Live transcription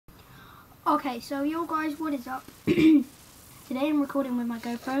Okay, so yo guys, what is up? Today I'm recording with my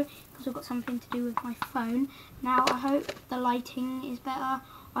GoPro because I've got something to do with my phone. Now I hope the lighting is better.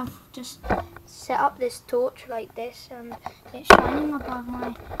 I've just set up this torch like this and it's shining above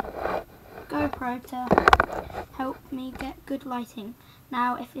my GoPro to help me get good lighting.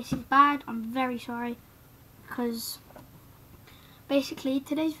 Now if this is bad, I'm very sorry, because basically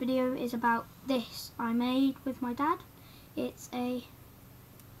today's video is about this I made with my dad. It's a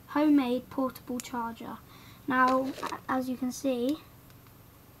homemade portable charger. Now, as you can see,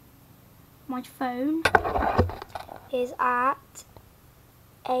 my phone is at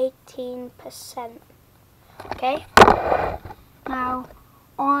 18%. Okay. Now,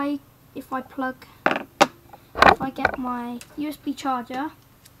 if I get my USB charger,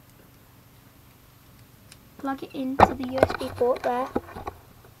 plug it into the USB port there,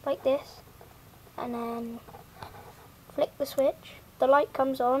 like this, and then flick the switch. The light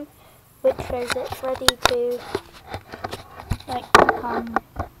comes on, which shows it's ready to become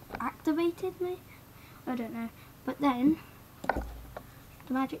activated, maybe? I don't know. But then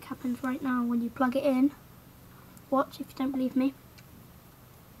the magic happens right now when you plug it in. Watch if you don't believe me.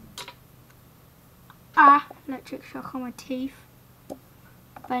 Electric shock on my teeth.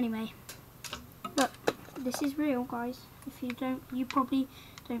 But anyway, look, this is real, guys. If you probably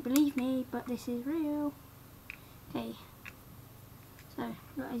don't believe me, but this is real. Okay. So,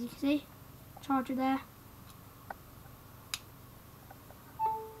 look, as you can see, charger there.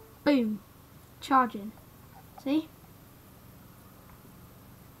 Boom, charging. See?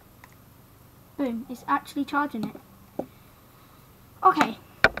 Boom, it's actually charging it. Okay,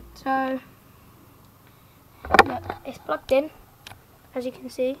 so look, it's plugged in, as you can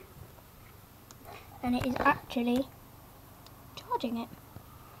see, and it is actually charging it.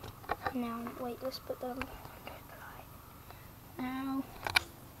 Now, wait, let's put them. Now,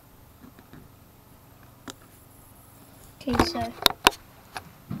 okay, so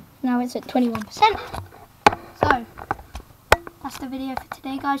now it's at 21%. So that's the video for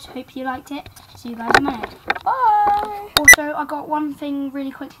today, guys. Hope you liked it. See you guys in a minute. Bye. Also, I got one thing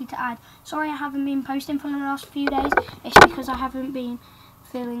really quickly to add. Sorry I haven't been posting for the last few days. It's because I haven't been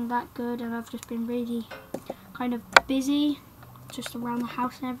feeling that good and I've just been really kind of busy just around the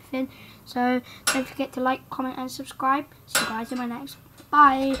house and everything. So don't forget to like, comment and subscribe. See you guys in my next.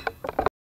 Bye.